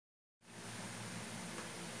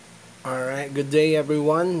Alright, good day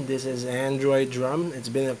everyone. This is Android Drum. It's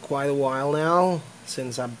been quite a while now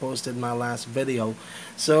since I posted my last video.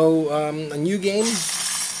 So, a new game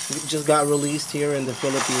just got released here in the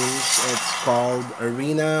Philippines. It's called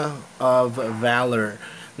Arena of Valor.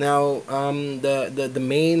 Now, the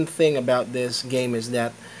main thing about this game is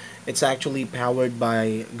that it's actually powered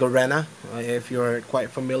by Garena. If you're quite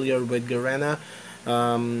familiar with Garena,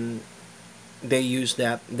 they use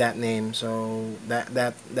that name, so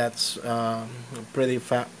that's pretty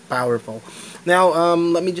powerful. Now,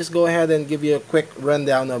 let me just go ahead and give you a quick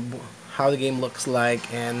rundown of how the game looks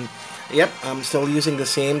like. And yep, I'm still using the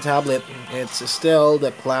same tablet. It's still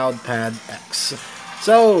the CloudPad X.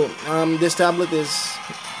 So this tablet is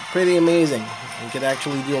pretty amazing. You could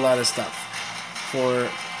actually do a lot of stuff for,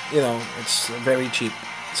 it's very cheap.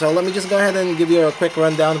 So let me just go ahead and give you a quick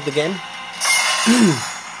rundown of the game.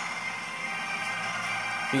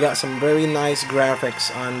 You got some very nice graphics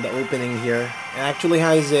on the opening here. It actually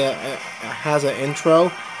has an intro,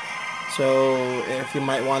 so if you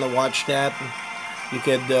might want to watch that, you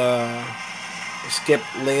could skip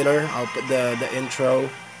later. I'll put the intro,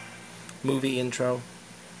 movie intro.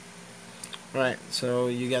 Right, so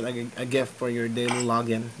you get a gift for your daily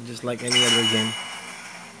login, just like any other game.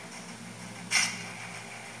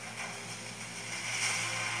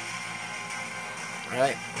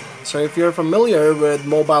 Alright, so if you're familiar with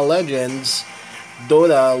Mobile Legends,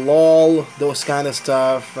 Dota, LOL, those kind of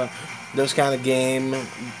stuff, those kind of game,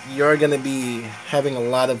 you're gonna be having a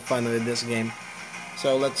lot of fun with this game.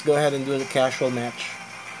 So let's go ahead and do the casual match.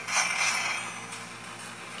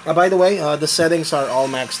 By the way, the settings are all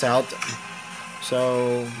maxed out.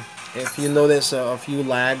 So if you notice a few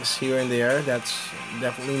lags here and there, that's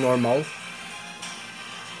definitely normal.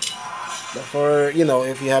 But for,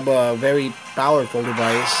 if you have a very powerful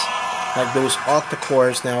device, like those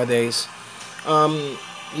octa-cores nowadays,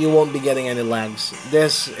 you won't be getting any lags.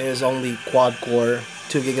 This is only quad-core,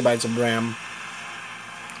 2 gigabytes of RAM.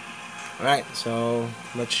 Alright, so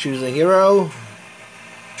let's choose a hero.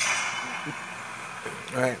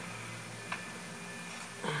 Alright.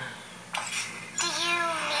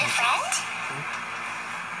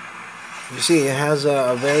 You see, it has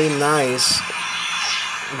a very nice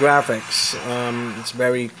graphics. It's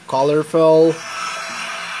very colorful.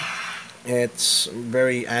 It's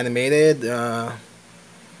very animated. There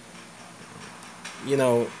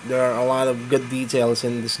are a lot of good details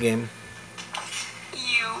in this game.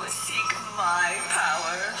 You seek my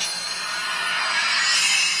power.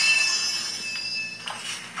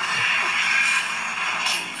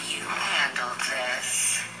 Can you handle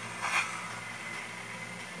this?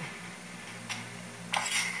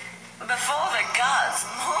 Before the gods,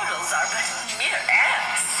 mortals are but mere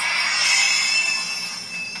ants.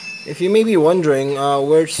 If you may be wondering,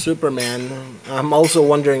 where's Superman? I'm also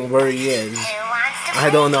wondering where he is. I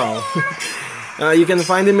don't know. You can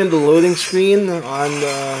find him in the loading screen on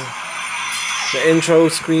the intro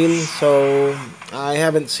screen, so I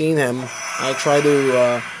haven't seen him. I try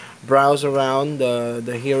to browse around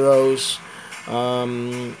the heroes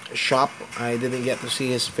shop. I didn't get to see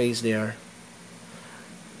his face there.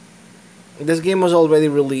 This game was already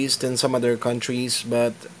released in some other countries,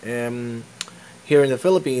 but here in the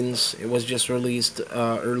Philippines, it was just released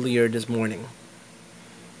earlier this morning.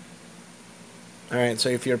 Alright, so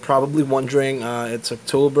if you're probably wondering, it's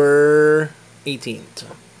October 18th.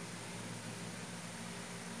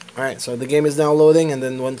 Alright, so the game is now loading, and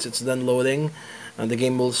then once it's done loading, the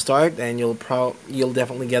game will start, and you'll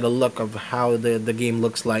definitely get a look of how the game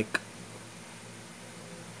looks like.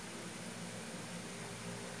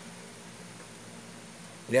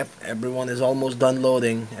 Yep, everyone is almost done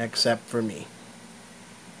loading except for me.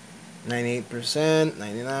 98%,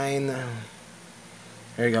 99.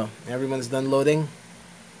 There you go. Everyone's done loading,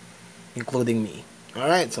 including me.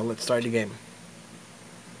 Alright, so let's start the game.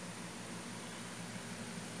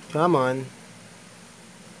 Come on.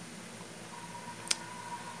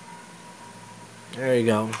 There you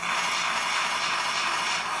go.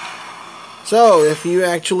 So, if you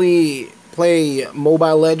actually play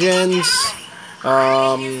Mobile Legends,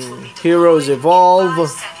 Heroes Evolve,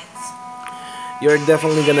 you're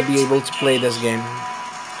definitely gonna be able to play this game.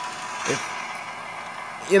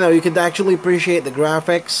 You could actually appreciate the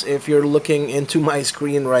graphics if you're looking into my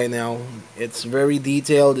screen right now. It's very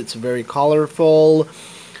detailed, it's very colorful.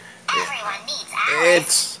 Everyone needs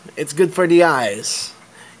eyes. It's good for the eyes.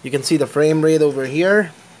 You can see the frame rate over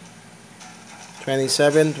here.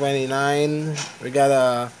 27, 29. We got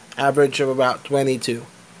a average of about 22.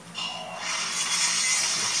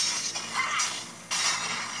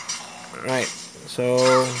 Right. So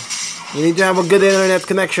you need to have a good internet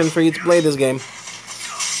connection for you to play this game.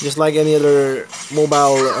 just like any other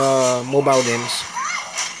mobile games.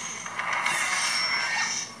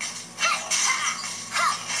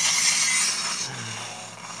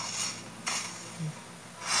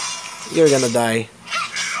 You're gonna die.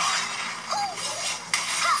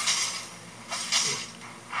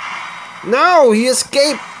 No, he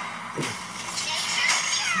escaped.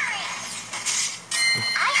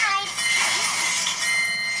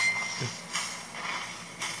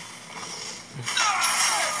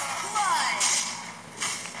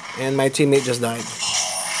 And my teammate just died.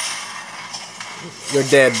 You're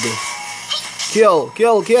dead. Kill,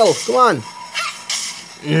 kill, kill. Come on.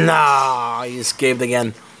 Nah, he escaped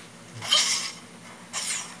again.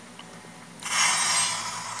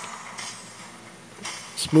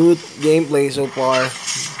 Smooth gameplay so far.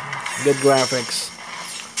 Good graphics.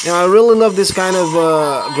 Now I really love this kind of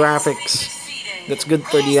graphics. That's good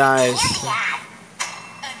for the eyes.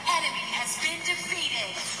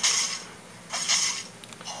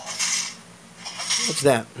 What's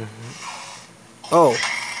that? Oh.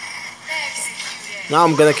 Now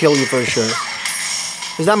I'm gonna kill you for sure.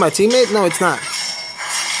 Is that my teammate? No, it's not.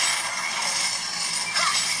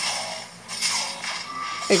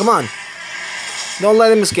 Hey, come on. Don't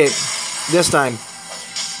let him escape. This time.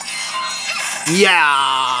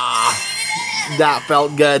 Yeah! That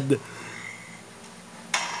felt good.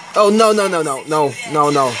 Oh, no, no, no, no, no, no,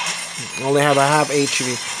 no. Only have a half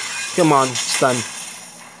HP. Come on, stun.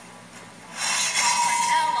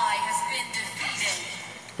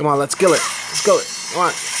 Come on, let's kill it. Let's kill it. Come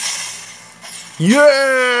on.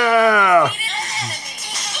 Yeah!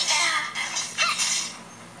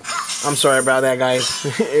 I'm sorry about that, guys.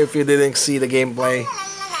 If you didn't see the gameplay,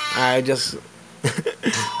 I just...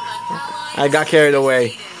 I got carried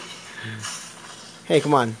away. Hey,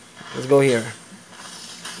 come on. Let's go here.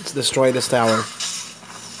 Let's destroy this tower.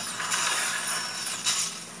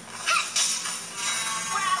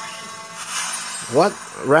 What?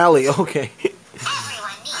 Rally, okay.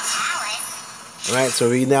 Alright, so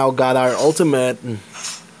we now got our ultimate.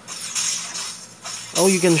 Oh,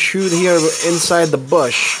 you can shoot here inside the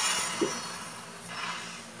bush.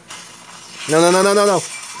 No, no, no, no, no, no.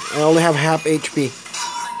 I only have half HP.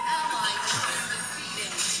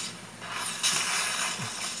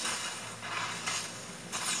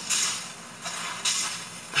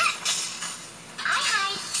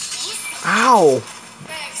 Ow!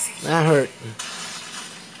 That hurt.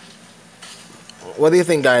 What do you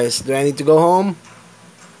think, guys? Do I need to go home?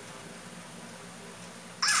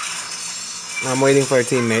 I'm waiting for a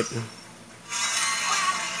teammate.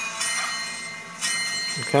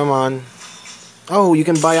 Come on. Oh, you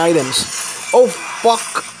can buy items. Oh,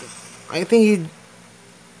 fuck! I think he...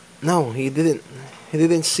 No, he didn't. He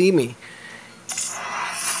didn't see me.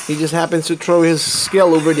 He just happens to throw his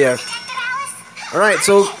skill over there. Alright,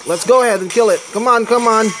 so let's go ahead and kill it. Come on, come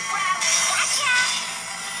on.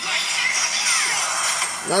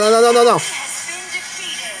 No, no, no, no, no, no.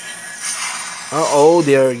 Uh-oh,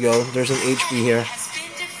 there you go. There's an HP here.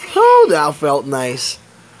 Oh, that felt nice.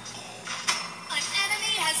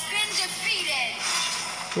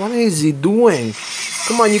 What is he doing?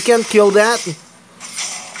 Come on, you can't kill that.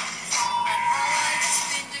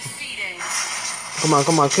 Come on,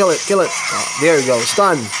 come on, kill it, kill it. Oh, there you go,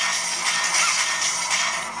 stun.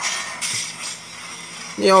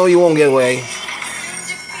 You know, you won't get away.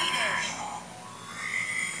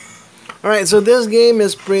 Alright, so this game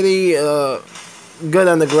is pretty good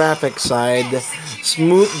on the graphics side.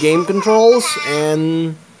 Smooth game controls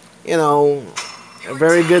and, you know,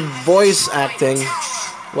 very good voice acting.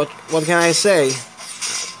 What can I say? It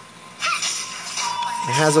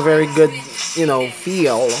has a very good, you know,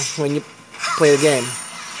 feel when you play the game.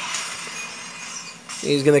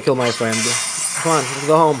 He's gonna kill my friend. Come on, let's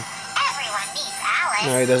go home.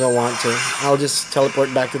 No, he doesn't want to. I'll just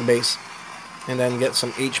teleport back to the base and then get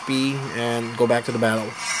some HP and go back to the battle.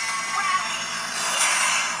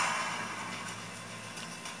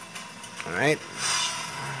 Alright.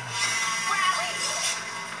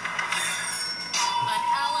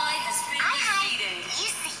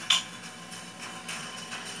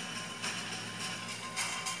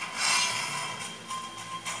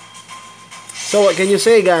 So what can you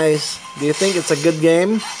say, guys? Do you think it's a good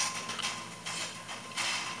game?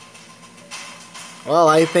 Well,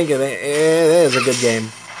 I think it is a good game.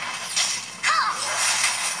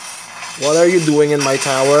 What are you doing in my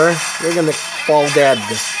tower? You're gonna fall dead.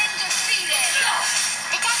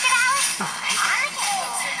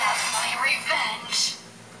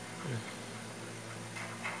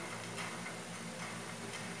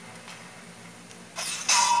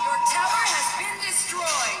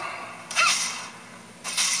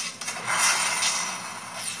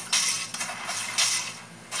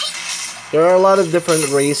 There are a lot of different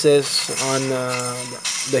races on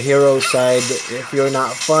the hero side. If you're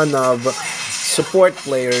not fond of support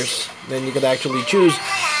players, then you could actually choose.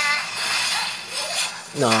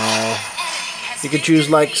 No, you could choose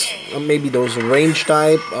like maybe those range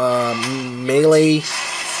type, melee.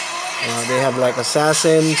 They have like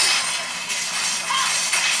assassins.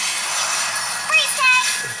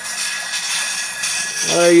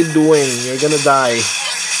 What are you doing? You're gonna die.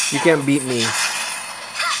 You can't beat me.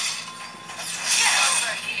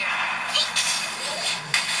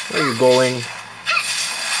 Where are you going?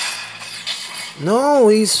 No,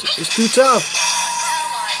 he's too tough.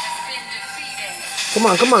 Come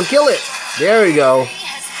on, come on, kill it. There we go.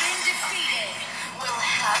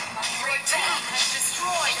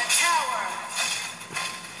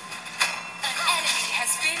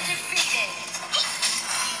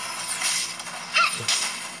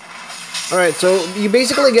 Alright, so you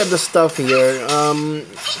basically get the stuff here.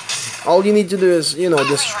 All you need to do is,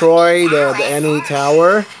 destroy the enemy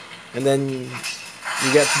tower, and then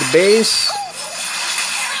you get to the base,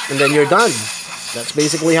 and then you're done. That's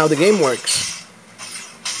basically how the game works.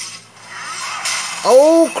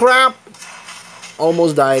 Oh crap!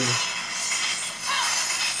 Almost died.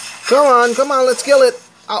 Come on, let's kill it.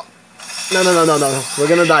 Oh. No. We're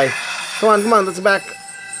gonna die. Come on, let's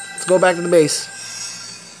go back to the base.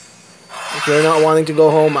 If you're not wanting to go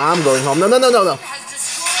home, I'm going home. No.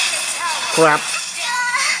 Crap.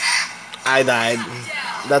 I died.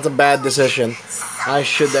 That's a bad decision. I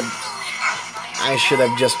should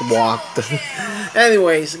have just walked.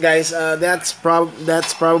 Anyways, guys, that's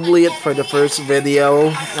probably it for the first video.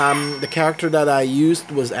 The character that I used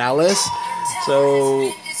was Alice. So,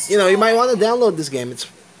 you might want to download this game.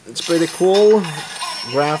 It's pretty cool.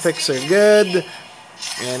 Graphics are good,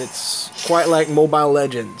 and it's quite like Mobile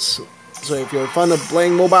Legends. So if you're fond of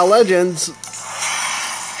playing Mobile Legends,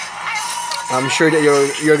 I'm sure that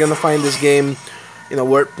you're gonna find this game,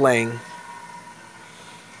 worth playing.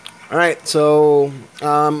 Alright, so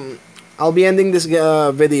I'll be ending this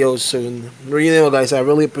video soon. Guys, I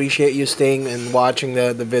really appreciate you staying and watching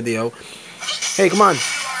the video. Hey, come on,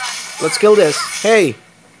 let's kill this. Hey,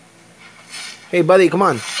 buddy, come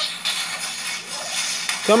on.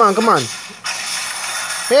 Come on.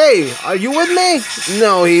 Hey, are you with me?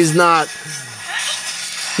 No, he's not.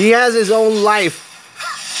 He has his own life.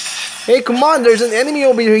 Hey, come on, there's an enemy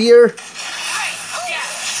over here.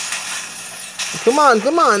 Come on.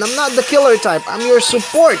 I'm not the killer type. I'm your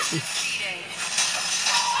support.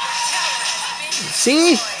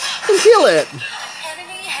 See? You can kill it.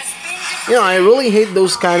 I really hate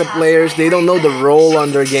those kind of players. They don't know the role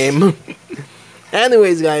on their game.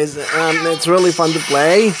 Anyways, guys, it's really fun to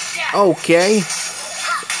play. Okay.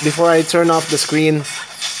 Before I turn off the screen.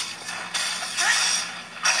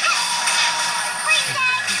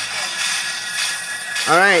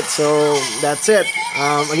 Alright, so that's it.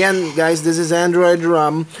 Again, guys, this is Android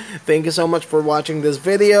Rum. Thank you so much for watching this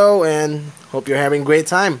video, and hope you're having a great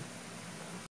time.